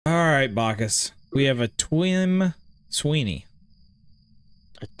right, Bacchus. We have a twin Sweeney.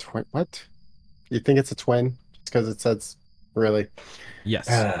 A twin? What? You think it's a twin? Just because it says, really? Yes.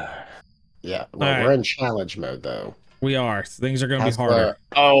 Yeah. Well, we're in challenge mode, though. We are. Things are going to be harder.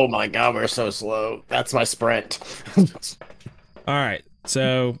 Oh my god, we're so slow. That's my sprint. All right.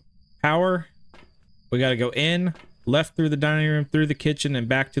 So, power. We got to go in, left through the dining room, through the kitchen, and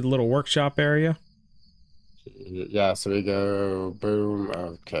back to the little workshop area. Yeah, so we go boom.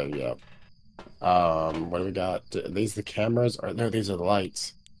 Okay, yeah. What do we got? Are these the cameras? Or no, these are the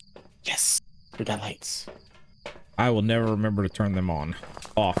lights. Yes, we got lights. I will never remember to turn them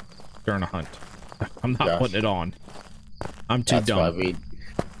off during a hunt. I'm not putting it on. I'm too dumb. Why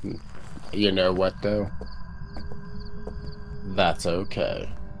you know what though? That's okay.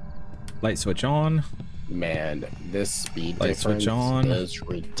 Light switch on. Man, this speed Light difference switch on. is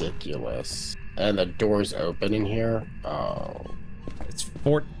ridiculous. And the door's open in here. Oh. It's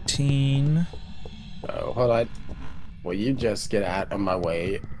 14. Oh, hold on. Will you just get out of my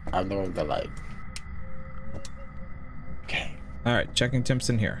way? I'm doing the light. Okay. All right, checking temps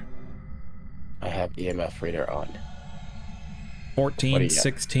in here. I have EMF reader on. 14,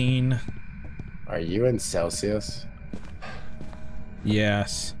 16. Are you in Celsius?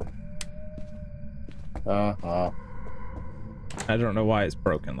 Yes. I don't know why it's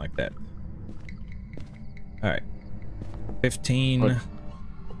broken like that. All right. 15. What?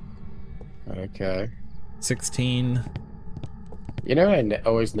 Okay. 16. You know what I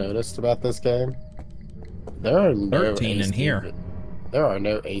always noticed about this game? There are no 13 in here. There are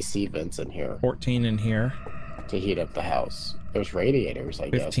no AC vents in here. 14 in here. To heat up the house. There's radiators, I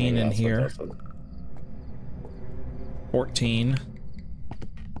guess. 15 in here. 14.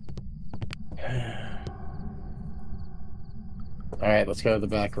 Alright, let's go to the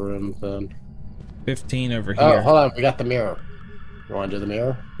back room then. 15 over here. Oh, hold on. We got the mirror. You want to do the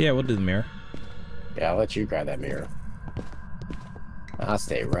mirror? Yeah, we'll do the mirror. Yeah, I'll let you grab that mirror. I'll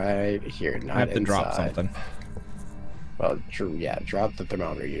stay right here, not I have to inside. drop something. Well, true. Yeah, drop the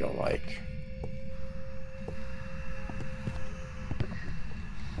thermometer you don't like.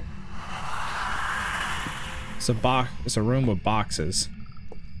 It's a room with boxes.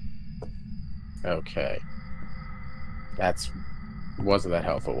 Okay. Wasn't that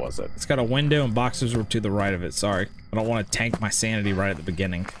helpful, was it? It's got a window and boxes were to the right of it. Sorry. I don't want to tank my sanity right at the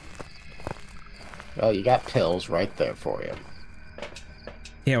beginning. Well, you got pills right there for you.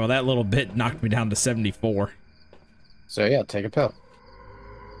 Yeah, well, that little bit knocked me down to 74. So, yeah, take a pill.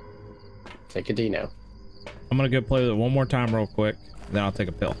 Take a Dino. I'm going to go play with it one more time real quick. Then I'll take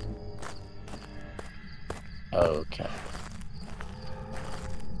a pill. Okay.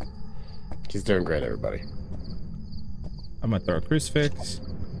 He's doing great, everybody. I'm going to throw a crucifix.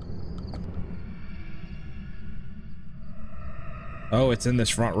 Oh, it's in this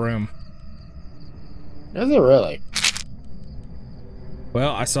front room. Is it really?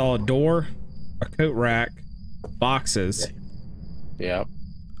 Well, I saw a door, a coat rack, boxes. Yep.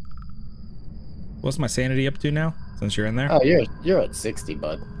 What's my sanity up to now, since you're in there? Oh, you're at 60,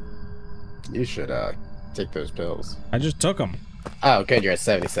 bud. You should take those pills. I just took them. Oh, good. You're at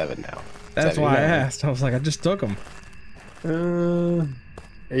 77 now. That's 79. Why I asked. I was like, I just took them.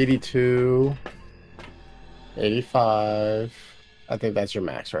 82, 85. I think that's your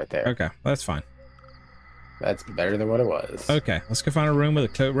max right there. Okay, that's fine. That's better than what it was. Okay, let's go find a room with a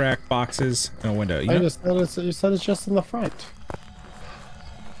coat rack, boxes, and a window. I just noticed that you said it's just in the front.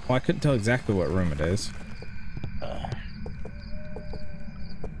 Well, I couldn't tell exactly what room it is.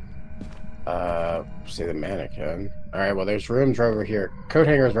 See the mannequin. All right, well, there's rooms over here. Coat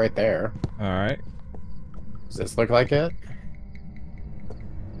hangers right there. All right. Does this look like it?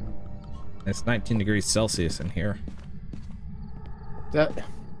 It's 19 degrees Celsius in here. Come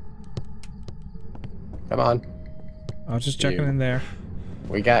on. I was just checking in there.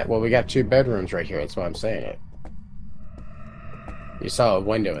 We got 2 bedrooms right here. That's why I'm saying it. You saw a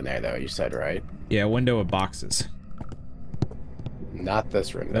window in there, though. You said, right? Yeah, window with boxes. Not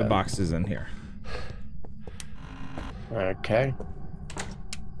this room. No boxes in here. Okay.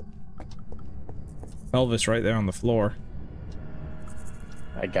 Elvis right there on the floor.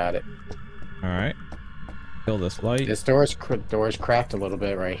 I got it. All right. Kill this light. This door's cracked a little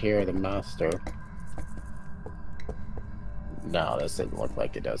bit right here. The master. No, this didn't look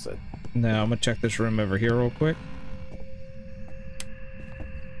like it, does it? No, I'm gonna check this room over here real quick.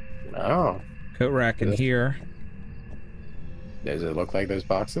 Oh. Coat rack in here. Does it look like those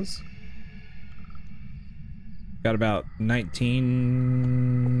boxes? Got about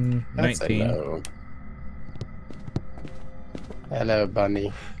 19. That's 19. No. Hello,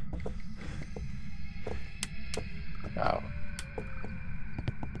 bunny. Oh.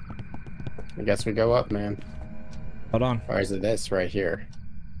 I guess we go up, man. Hold on. Or is it this right here?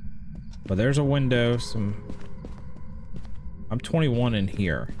 But there's a window. I'm 21 in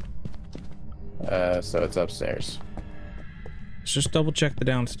here. So it's upstairs. Let's just double check the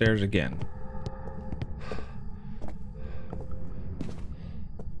downstairs again.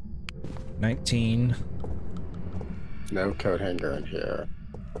 $19. No coat hanger in here.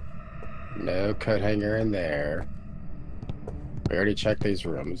 No coat hanger in there. We already checked these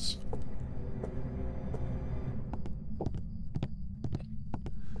rooms.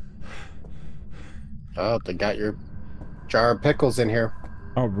 Oh, they got your jar of pickles in here.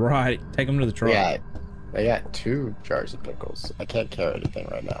 All right, take them to the truck. Yeah, they got 2 jars of pickles. I can't carry anything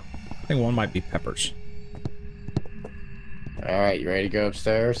right now. I think one might be peppers. All right, you ready to go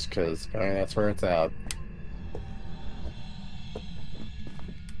upstairs? Because that's where it's at.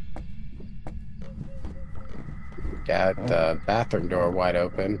 Got the bathroom door wide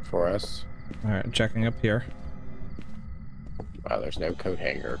open for us. All right, I'm checking up here. Wow, there's no coat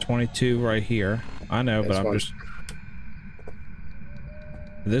hanger. 22 right here. I know, but I'm just...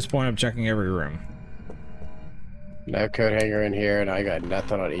 At this point, I'm checking every room. No coat hanger in here, and I got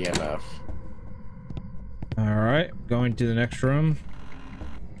nothing on EMF. All right, going to the next room.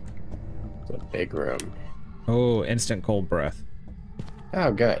 It's a big room. Oh, instant cold breath.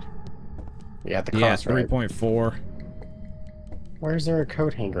 Oh, good. You got the Yeah, cost right. 3.4. Where's there a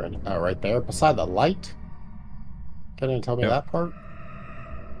coat hanger in? Oh, right there, beside the light. Couldn't you tell me that part?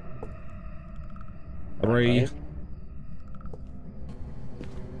 3.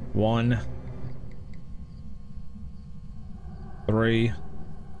 1. 3.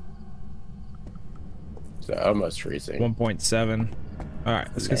 So almost freezing. 1.7. All right,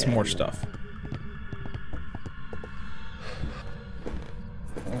 let's get some more stuff.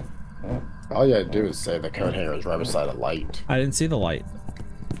 All you gotta do is say the coat hanger is right beside a light. I didn't see the light.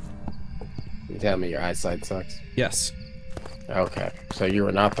 You tell me your eyesight sucks? Yes. Okay, so you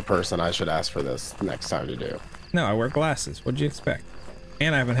were not the person I should ask for this next time to do. No, I wear glasses. What'd you expect?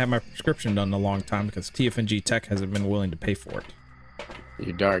 And I haven't had my prescription done in a long time because TFNG Tech hasn't been willing to pay for it.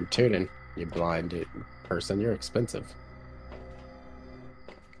 You darn tootin', you blind person. You're expensive.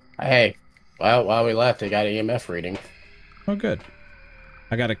 Hey, well, while we left, I got an EMF reading. Oh, good.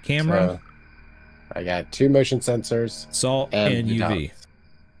 I got a camera. So, I got 2 motion sensors. Salt and UV. dots.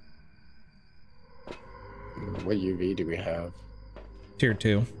 What UV do we have? Tier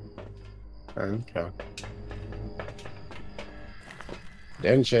 2. Okay.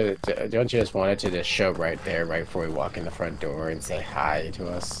 Don't you just want it to just show right there, right before we walk in the front door and say hi to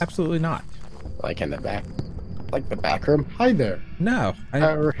us? Absolutely not. Like in the back, like the back room. Hi there. No, I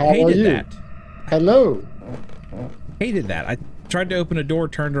How hated are you? that. Hello. Hated that. I tried to open a door,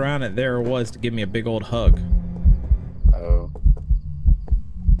 turned around, and there it was to give me a big old hug. Oh.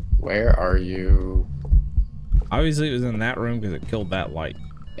 Where are you? Obviously, it was in that room because it killed that light.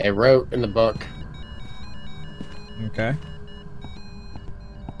 It wrote in the book. Okay.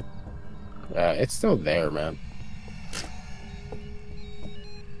 It's still there, man.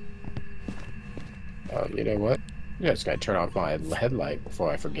 Oh, you know what? Yeah, just gotta turn off my headlight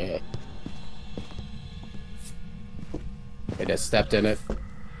before I forget. I just stepped in it.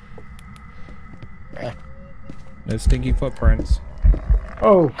 Yeah. No stinky footprints.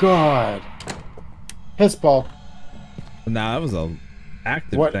 Oh God! Piss ball. Nah, that was a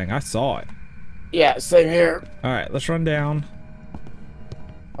active thing. I saw it. Yeah, same here. All right, let's run down.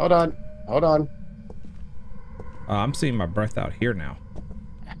 Hold on. Hold on. I'm seeing my breath out here now.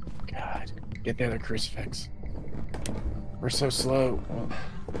 God, get the other crucifix. We're so slow.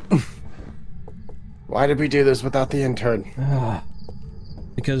 Why did we do this without the intern?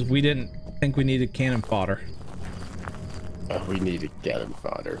 Because we didn't think we needed cannon fodder. Oh, we need to get him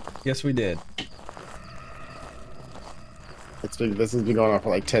fodder. Yes, we did. This has been going on for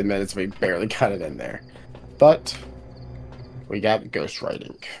like 10 minutes. We barely got it in there. But we got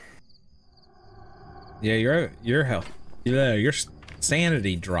ghostwriting. Yeah, your health. Yeah, your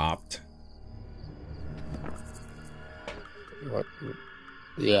sanity dropped. What?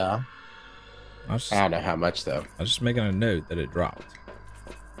 Yeah. I don't know how much though. I was just making a note that it dropped.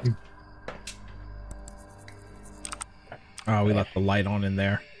 Oh, we left the light on in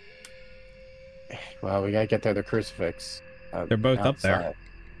there. Well, we gotta get the other crucifix. They're both outside. Up there.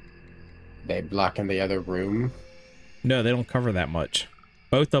 They blocking the other room? No, they don't cover that much.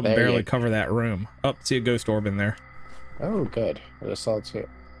 Both of them barely cover that room. Oh, see a ghost orb in there. Oh, good. I just saw it too.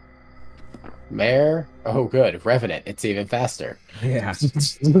 Mayor? Oh, good. Revenant. It's even faster. Yeah.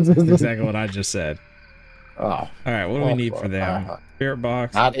 That's exactly what I just said. Oh. All right, what do we need for them? Spirit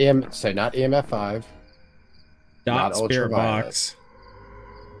box. Not EMF 5. Not spirit box.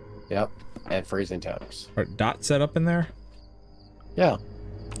 Yep. And freezing temps. Are dots set up in there? Yeah.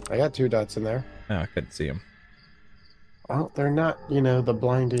 I got 2 dots in there. Oh, I couldn't see them. Well, they're not, you know, the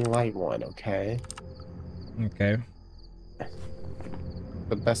blinding light one, okay? Okay.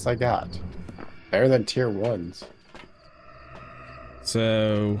 The best I got. Better than tier 1s.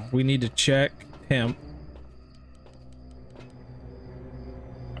 So we need to check temp.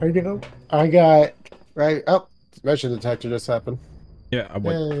 I got right. Oh, motion detector just happened. Yeah, I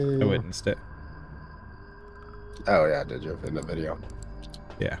witnessed it. Oh yeah, did you in the video?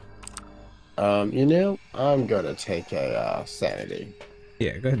 Yeah. You know, I'm gonna take a sanity.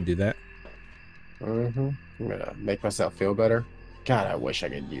 Yeah, go ahead and do that. I'm gonna make myself feel better. God, I wish I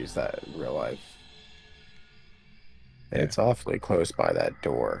could use that in real life. Yeah. It's awfully close by that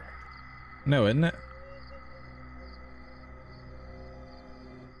door. No, isn't it?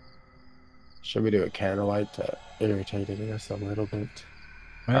 Should we do a candlelight to irritate it us a little bit?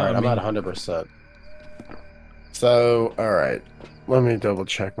 Well, All right, I'm at 100%. So, all right. Let me double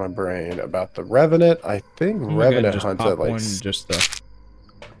check my brain about the Revenant. I think Revenant hunts at like...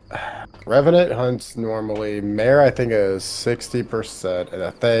 Revenant hunts normally. Mare, I think, is 60%. And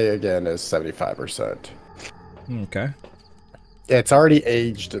a Thay, again, is 75%. Okay. It's already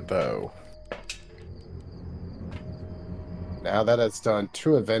aged, though. Now that it's done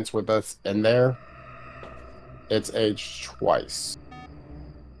 2 events with us in there, it's aged twice.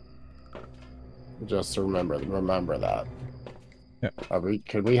 Just remember that. Yep.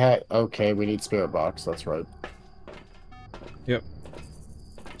 Could we have... Okay, we need Spirit Box. That's right. Yep.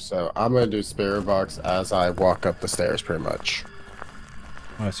 So I'm going to do Spirit Box as I walk up the stairs, pretty much.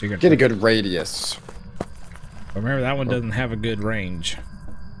 Oh, so you're gonna get a good radius. Remember, that one doesn't have a good range.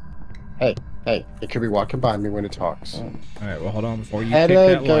 Hey, it could be walking by me when it talks. All right, well, hold on before you Hello,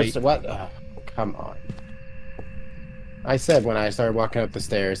 pick that ghost. light. What? Oh, come on. I said when I started walking up the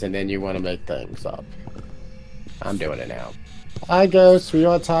stairs, and then you want to make things up. I'm doing it now. Hi, Ghost. Will you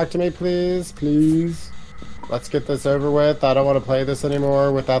want to talk to me, please? Please? Let's get this over with. I don't want to play this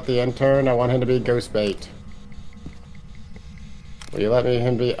anymore without the intern. I want him to be ghost bait. Will you let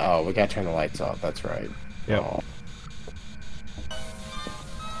him be? Oh, we got to turn the lights off. That's right. Yep. Oh.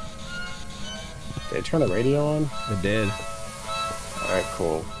 Did it turn the radio on? It did. Alright,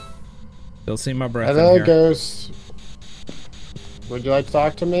 cool. Still see my breath Hello, in here. Ghost. Would you like to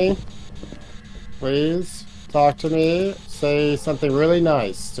talk to me? Please? Talk to me. Say something really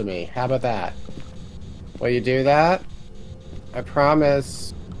nice to me. How about that? Will you do that? I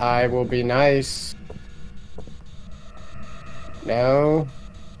promise I will be nice. No?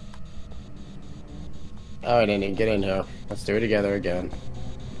 Oh, I didn't even get in here. Let's do it together again.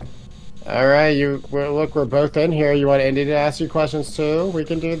 Alright, look, we're both in here. You want Indy to ask you questions too? We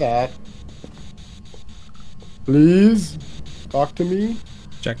can do that. Please? Talk to me?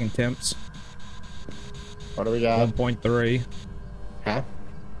 Checking temps. What do we got? 1.3. Huh?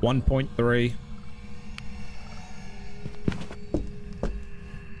 1.3.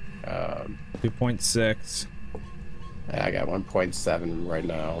 2.6. Yeah, I got 1.7 right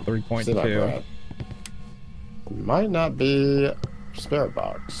now. 3.2. Might not be Spirit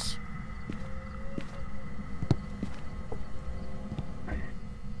Box.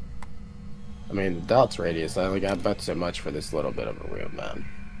 I mean, the dot's radius. I only got but so much for this little bit of a room, man.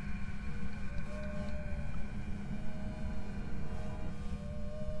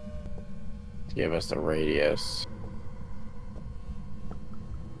 Give us the radius.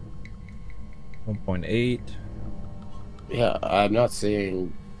 1.8. Yeah, I'm not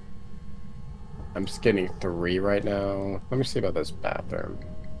seeing... I'm just getting 3 right now. Let me see about this bathroom.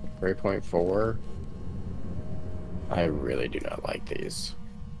 3.4. I really do not like these.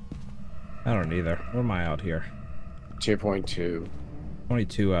 I don't either. Where am I out here? 2.2.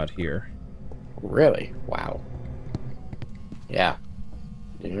 22 out here. Really? Wow. Yeah.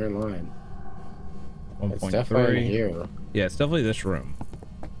 You're in line. 1.3. It's definitely in here. Yeah, it's definitely this room.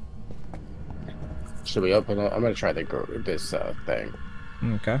 Should we open it? I'm gonna try this thing.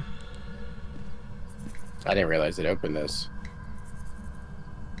 Okay. I didn't realize it opened this.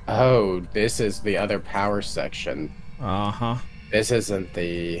 Oh, this is the other power section. Uh-huh. This isn't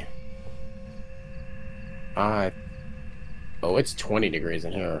the... Oh, it's 20 degrees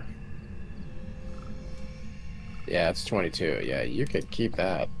in here. Yeah, it's 22. Yeah, you could keep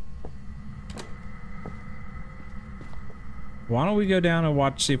that. Why don't we go down and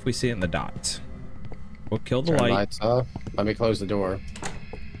watch, see if we see it in the dots. We'll kill the light. Lights off. Let me close the door.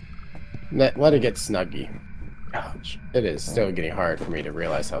 Let it get snuggy. Ouch. It is still getting hard for me to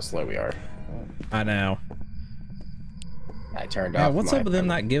realize how slow we are. I know. I turned Yeah, off what's my up with them phone.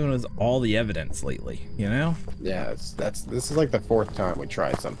 not giving us all the evidence lately, you know? Yeah, this is like the 4th time we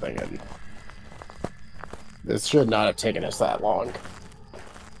tried something, and this should not have taken us that long.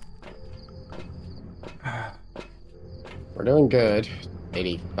 We're doing good.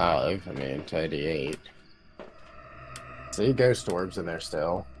 85, I mean, to 88. See ghost orbs in there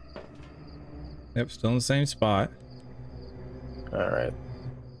still. Yep, still in the same spot. Alright.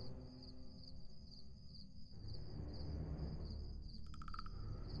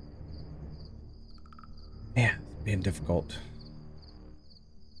 Yeah, it's being difficult.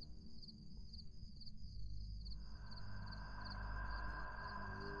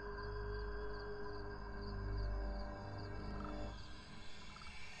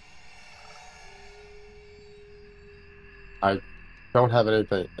 I don't have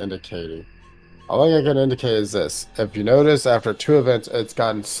anything indicating. All I can indicate is this. If you notice, after 2 events, it's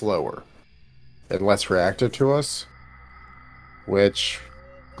gotten slower and less reactive to us, which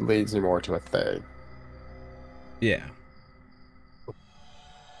leads me more to a thing. Yeah.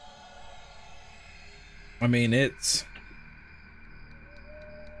 I mean, it's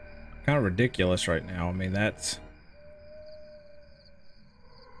kind of ridiculous right now. I mean, that's...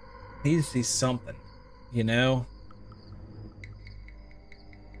 Needs to see something, you know?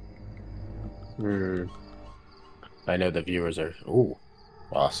 I know the viewers are... Ooh,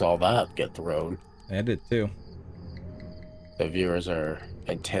 well, I saw that get thrown. I did too. The viewers are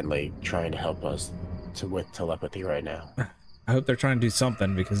intently trying to help us with telepathy right now. I hope they're trying to do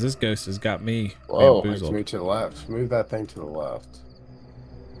something because this ghost has got me Whoa, it's bamboozled. moved to the left. Move that thing to the left.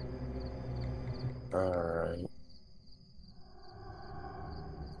 Alright.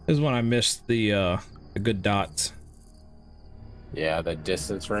 This is when I missed the good dots. Yeah, the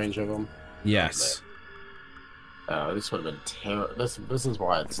distance range of them. Yes. Oh, this would have been terrible. This is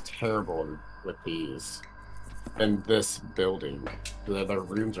why it's terrible with these. And this building. The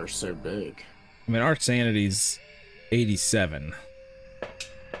rooms are so big. I mean, our sanity's 87.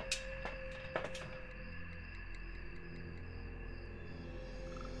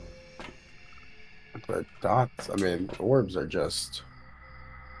 But dots, I mean, orbs are just...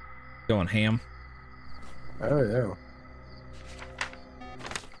 Going ham. Oh, yeah.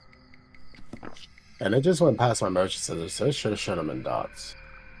 And it just went past my motion sensor, so it should have shown them in dots.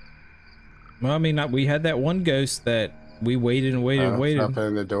 Well, I mean, we had that one ghost that we waited and waited and waited. Up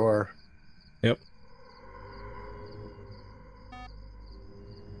in the door. Yep.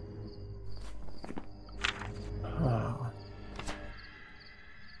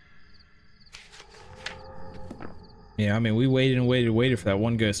 Yeah, I mean, we waited and waited and waited for that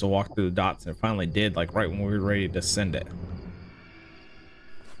one ghost to walk through the dots, and it finally did, like, right when we were ready to send it.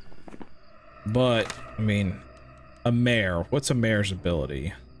 But, I mean, a mare. What's a mare's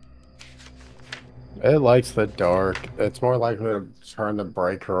ability? It likes the dark. It's more likely to turn the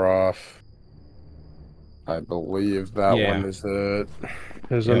breaker off. I believe that one is it.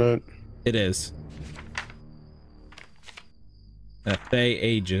 Isn't it? It is. That they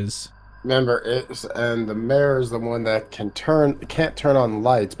ages. Remember, and the mare is the one that can't turn on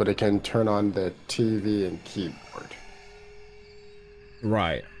lights, but it can turn on the TV and keyboard.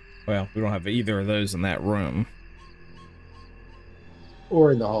 Right. Well, we don't have either of those in that room.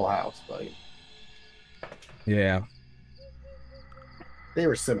 Or in the whole house, buddy. Yeah. They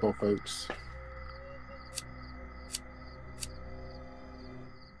were simple folks.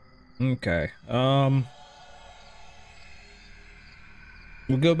 Okay.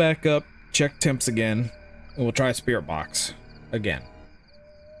 We'll go back up, check temps again, and we'll try Spirit Box again.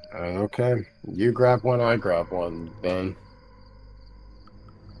 Okay. You grab one, I grab one, then.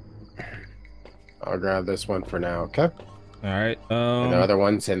 I'll grab this one for now, okay? Alright. And the other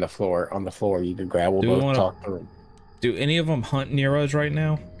one's on the floor. You can grab. We'll both talk through. Do any of them hunt Neros right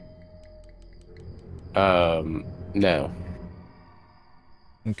now? No.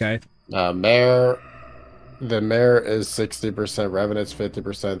 Okay. The mayor is 60%, Revenant's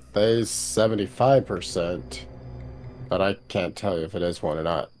 50%, Thay's 75%, but I can't tell you if it is one or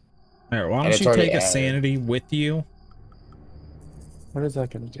not. Alright, why don't you take a sanity with you? What is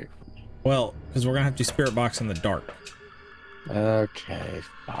that going to do? Well, because we're going to have to Spirit Box in the dark. Okay,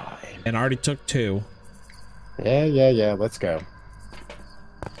 fine. And I already took 2. Yeah, let's go.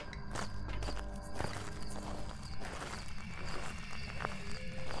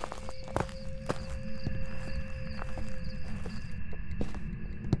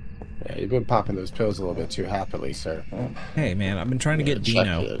 Yeah, you've been popping those pills a little bit too happily, sir. Hey, man, I've been trying to get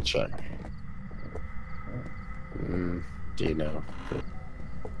Dino. Check. Dino.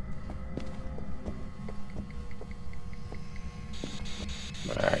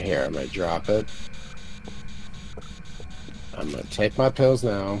 Alright, here, I'm gonna drop it. I'm gonna take my pills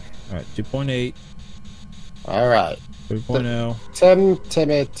now. All right, 2.8. All right. 3.0.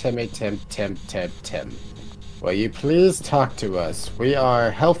 Tim. Will you please talk to us? We are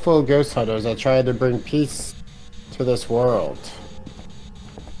helpful ghost hunters that try to bring peace to this world.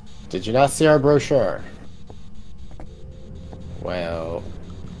 Did you not see our brochure? Well,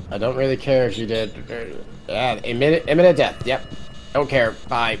 I don't really care if you did. Yeah, imminent death. Yep. Don't care.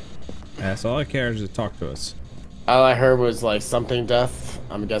 Bye. That's all I care is to talk to us. All I heard was like something death.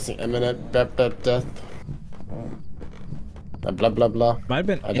 I'm guessing imminent death. Blah blah blah. Might have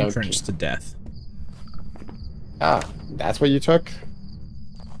been entrance to death. Ah, that's what you took?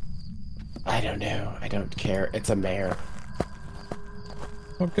 I don't know. I don't care. It's a mare.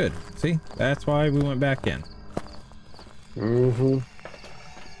 Oh, good. See? That's why we went back in. Mm-hmm.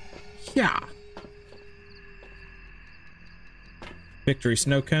 Yeah. Victory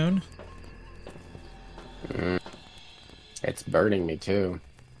snow cone. It's burning me too.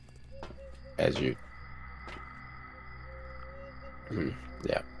 As you...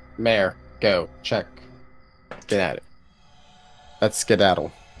 Yeah. Mare, go. Check. Get at it. Let's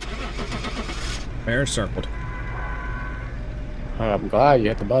skedaddle. Mare circled. I'm glad you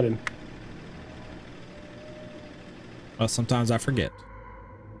hit the button. Well, sometimes I forget.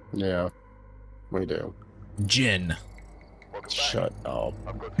 Yeah, we do. Jin. Shut up.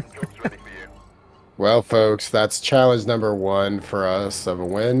 Well, folks, that's challenge number 1 for us of a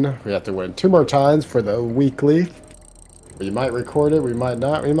win. We have to win 2 more times for the weekly. We might record it, we might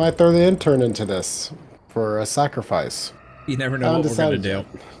not. We might throw the intern into this for a sacrifice. You never know what we're going to do.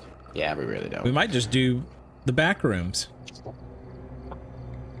 Yeah, we really don't. We might just do the back rooms.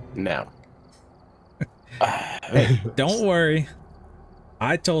 No. Hey, don't worry.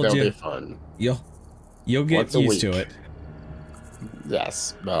 I told It'll you. Be fun. You'll get used to it.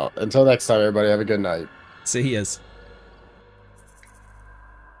 Yes. Well, until next time, everybody, have a good night. See yas.